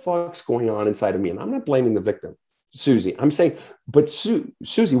 what the fuck's going on inside of me? And I'm not blaming the victim, Susie. I'm saying, but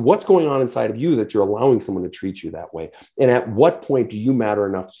Susie, what's going on inside of you that you're allowing someone to treat you that way? And at what point do you matter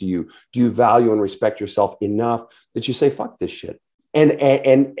enough to you? Do you value and respect yourself enough that you say, fuck this shit?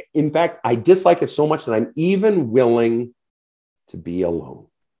 And in fact, I dislike it so much that I'm even willing to be alone.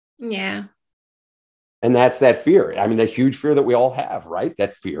 Yeah. And that's that fear. I mean, that huge fear that we all have, right?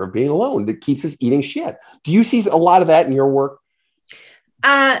 That fear of being alone that keeps us eating shit. Do you see a lot of that in your work?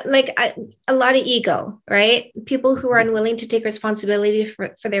 A lot of ego, right? People who are unwilling to take responsibility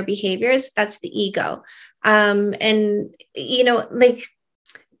for their behaviors, that's the ego. And, like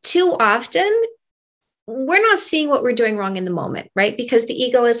too often, we're not seeing what we're doing wrong in the moment, right? Because the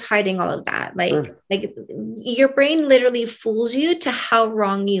ego is hiding all of that. Like your brain literally fools you to how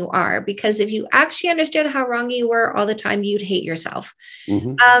wrong you are. Because if you actually understood how wrong you were all the time, you'd hate yourself.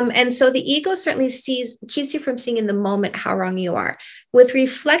 And so the ego certainly keeps you from seeing in the moment how wrong you are. With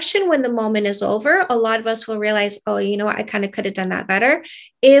reflection, when the moment is over, a lot of us will realize, oh, you know what, I kind of could have done that better,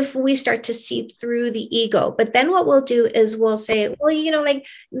 if we start to see through the ego. But then what we'll do is we'll say, well, like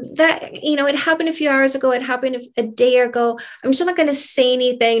that, it happened a few hours ago, it happened a day ago. I'm just not going to say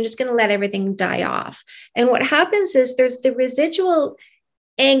anything, I'm just going to let everything die off. And what happens is there's the residual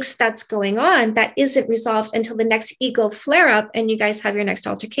angst that's going on that isn't resolved until the next ego flare up and you guys have your next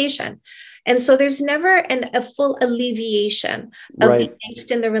altercation. And so there's never a full alleviation of the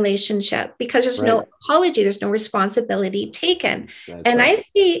angst in the relationship because there's no apology, there's no responsibility taken. I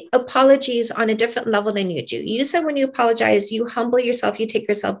see apologies on a different level than you do. You said when you apologize, you humble yourself, you take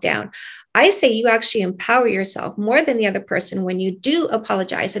yourself down. I say you actually empower yourself more than the other person when you do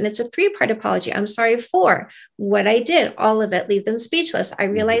apologize. And it's a 3-part apology. I'm sorry for what I did, all of it, leave them speechless. I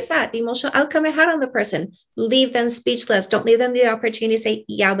realize that the emotional outcome it had on the person, leave them speechless. Don't leave them the opportunity to say,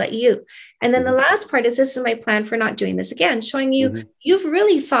 yeah, but you. And then the last part is, this is my plan for not doing this again, showing you you've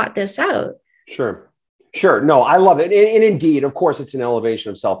really thought this out. Sure. No, I love it. And indeed, of course, it's an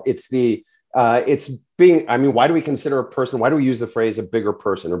elevation of self. It's being, I mean, why do we consider a person? Why do we use the phrase a bigger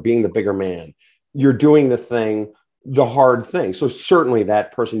person or being the bigger man? You're doing the hard thing. So certainly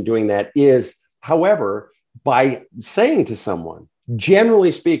that person doing that is, however, by saying to someone,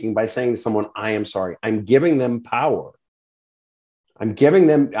 generally speaking, by saying to someone, I am sorry, I'm giving them power. I'm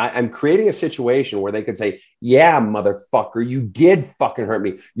creating a situation where they could say, yeah, motherfucker, you did fucking hurt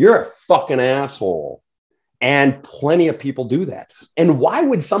me. You're a fucking asshole. And plenty of people do that. And why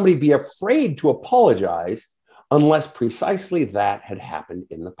would somebody be afraid to apologize unless precisely that had happened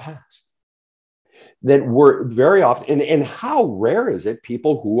in the past? That we're very often, and how rare is it,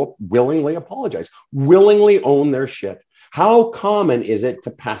 people who willingly apologize, willingly own their shit? How common is it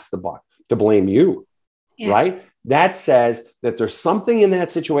to pass the buck, to blame you, right? That says that there's something in that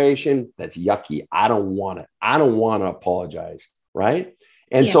situation that's yucky. I don't want it. I don't want to apologize, right?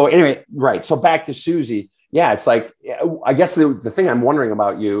 And so anyway, right. So back to Susie. Yeah, it's like, I guess the thing I'm wondering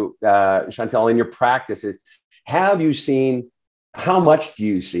about you, Chantal, in your practice is, how much do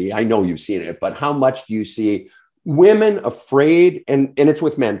you see, I know you've seen it, but how much do you see women afraid, and it's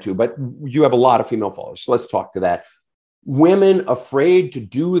with men too, but you have a lot of female followers, so let's talk to that. Women afraid to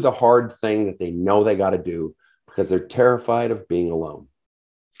do the hard thing that they know they got to do because they're terrified of being alone.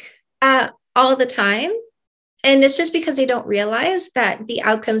 All the time. And it's just because they don't realize that the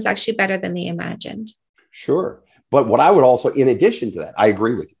outcome is actually better than they imagined. Sure. But what I would also, in addition to that, I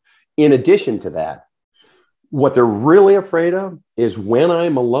agree with you. In addition to that, what they're really afraid of is when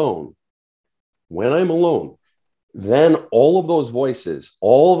I'm alone, then all of those voices,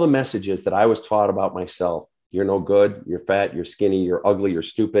 all the messages that I was taught about myself, you're no good, you're fat, you're skinny, you're ugly, you're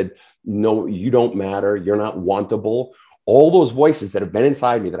stupid, no, you don't matter, you're not wantable, all those voices that have been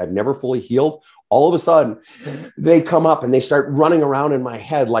inside me that I've never fully healed, all of a sudden they come up and they start running around in my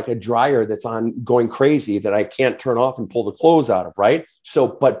head like a dryer that's on going crazy that I can't turn off and pull the clothes out of, right?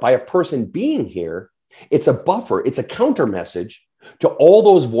 So, but by a person being here, it's a buffer, it's a counter message to all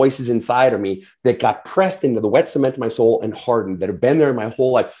those voices inside of me that got pressed into the wet cement of my soul and hardened, that have been there my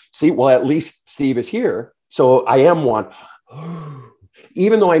whole life. See, well, at least Steve is here. So I am one.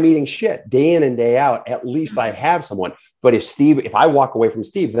 Even though I'm eating shit day in and day out, at least I have someone. But if I walk away from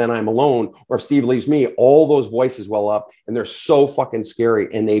Steve, then I'm alone. Or if Steve leaves me, all those voices well up and they're so fucking scary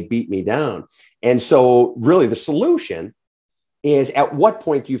and they beat me down. And so really the solution is, at what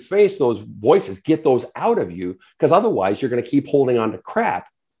point do you face those voices, get those out of you? Because otherwise you're going to keep holding on to crap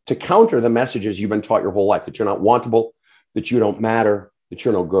to counter the messages you've been taught your whole life, that you're not wantable, that you don't matter, that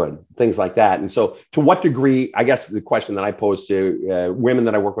you're no good, things like that. And so to what degree, I guess the question that I pose to women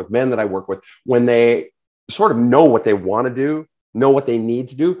that I work with, men that I work with, when they sort of know what they want to do, know what they need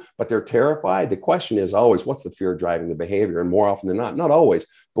to do, but they're terrified. The question is always, what's the fear driving the behavior? And more often than not always,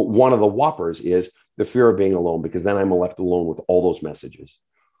 but one of the whoppers is the fear of being alone, because then I'm left alone with all those messages.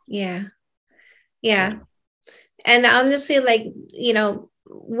 Yeah. Yeah. And honestly, like, you know,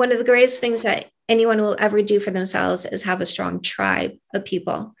 one of the greatest things that anyone will ever do for themselves is have a strong tribe of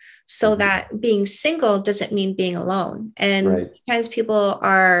people, so that being single doesn't mean being alone. And sometimes people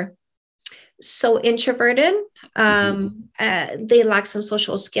are so introverted, they lack some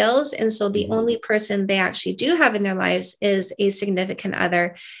social skills, and so the only person they actually do have in their lives is a significant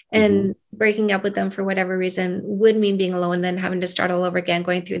other, and breaking up with them for whatever reason would mean being alone, then having to start all over again,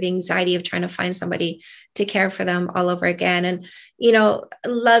 going through the anxiety of trying to find somebody to care for them all over again. And you know,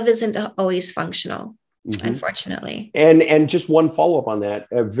 love isn't always functional, unfortunately. And just one follow-up on that,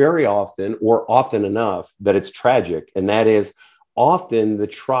 very often, or often enough, that it's tragic, and that is often the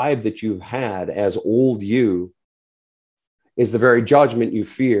tribe that you've had as old you is the very judgment you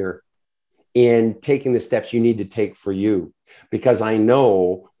fear in taking the steps you need to take for you. Because I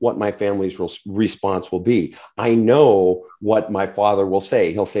know what my family's response will be. I know what my father will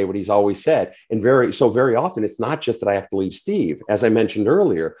say. He'll say what he's always said. And very often, it's not just that I have to leave Steve, as I mentioned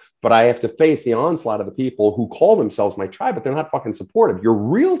earlier, but I have to face the onslaught of the people who call themselves my tribe, but they're not fucking supportive. Your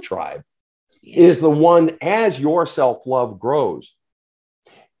real tribe is the one, as your self-love grows,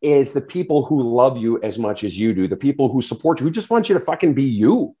 is the people who love you as much as you do, the people who support you, who just want you to fucking be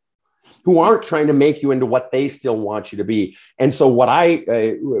you, who aren't trying to make you into what they still want you to be. And so what I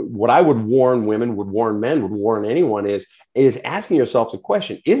would warn women, would warn men, would warn anyone is asking yourself the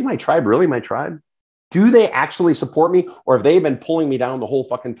question, is my tribe really my tribe? Do they actually support me, or have they been pulling me down the whole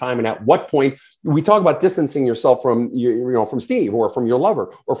fucking time? And at what point, we talk about distancing yourself from, you know, from Steve, or from your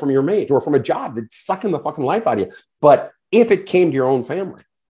lover, or from your mate, or from a job that's sucking the fucking life out of you. But if it came to your own family,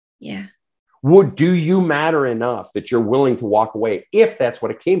 do you matter enough that you're willing to walk away, if that's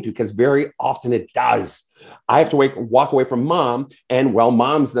what it came to? Because very often it does. I have to walk away from mom, and well,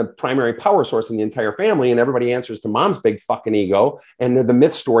 mom's the primary power source in the entire family, and everybody answers to mom's big fucking ego and the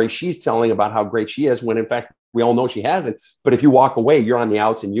myth story she's telling about how great she is, when in fact we all know she hasn't. But if you walk away, you're on the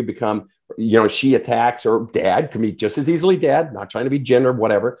outs, and you become, you know, she attacks, or dad can be just as easily dad, not trying to be gender,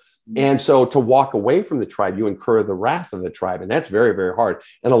 whatever. And so to walk away from the tribe, you incur the wrath of the tribe, and that's very, very hard.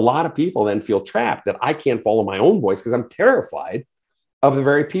 And a lot of people then feel trapped, that I can't follow my own voice because I'm terrified of the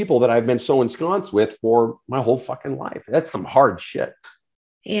very people that I've been so ensconced with for my whole fucking life. That's some hard shit.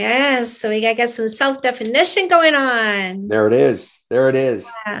 Yes. So we got to get some self-definition going on. There it is. There it is.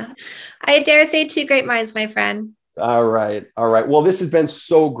 Yeah. I dare say two great minds, my friend. All right. All right. Well, this has been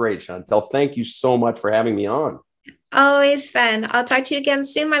so great, Chantal. Thank you so much for having me on. Always, Sven. I'll talk to you again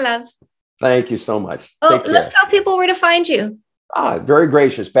soon, my love. Thank you so much. Oh, let's tell people where to find you. Very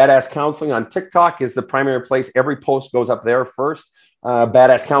gracious. Badass Counseling on TikTok is the primary place. Every post goes up there first.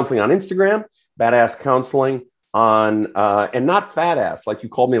 Badass Counseling on Instagram. Badass Counseling on, and not fat ass, like you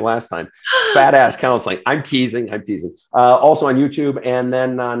called me last time. Fat ass counseling. I'm teasing. Also on YouTube, and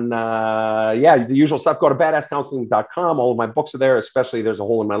then on, the usual stuff. Go to badasscounseling.com. All of my books are there, especially There's a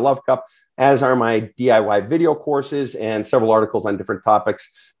Hole in My Love Cup, as are my DIY video courses and several articles on different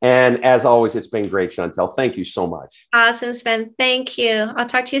topics. And as always, it's been great, Chantal. Thank you so much. Awesome, Sven. Thank you. I'll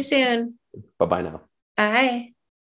talk to you soon. Bye-bye now. Bye.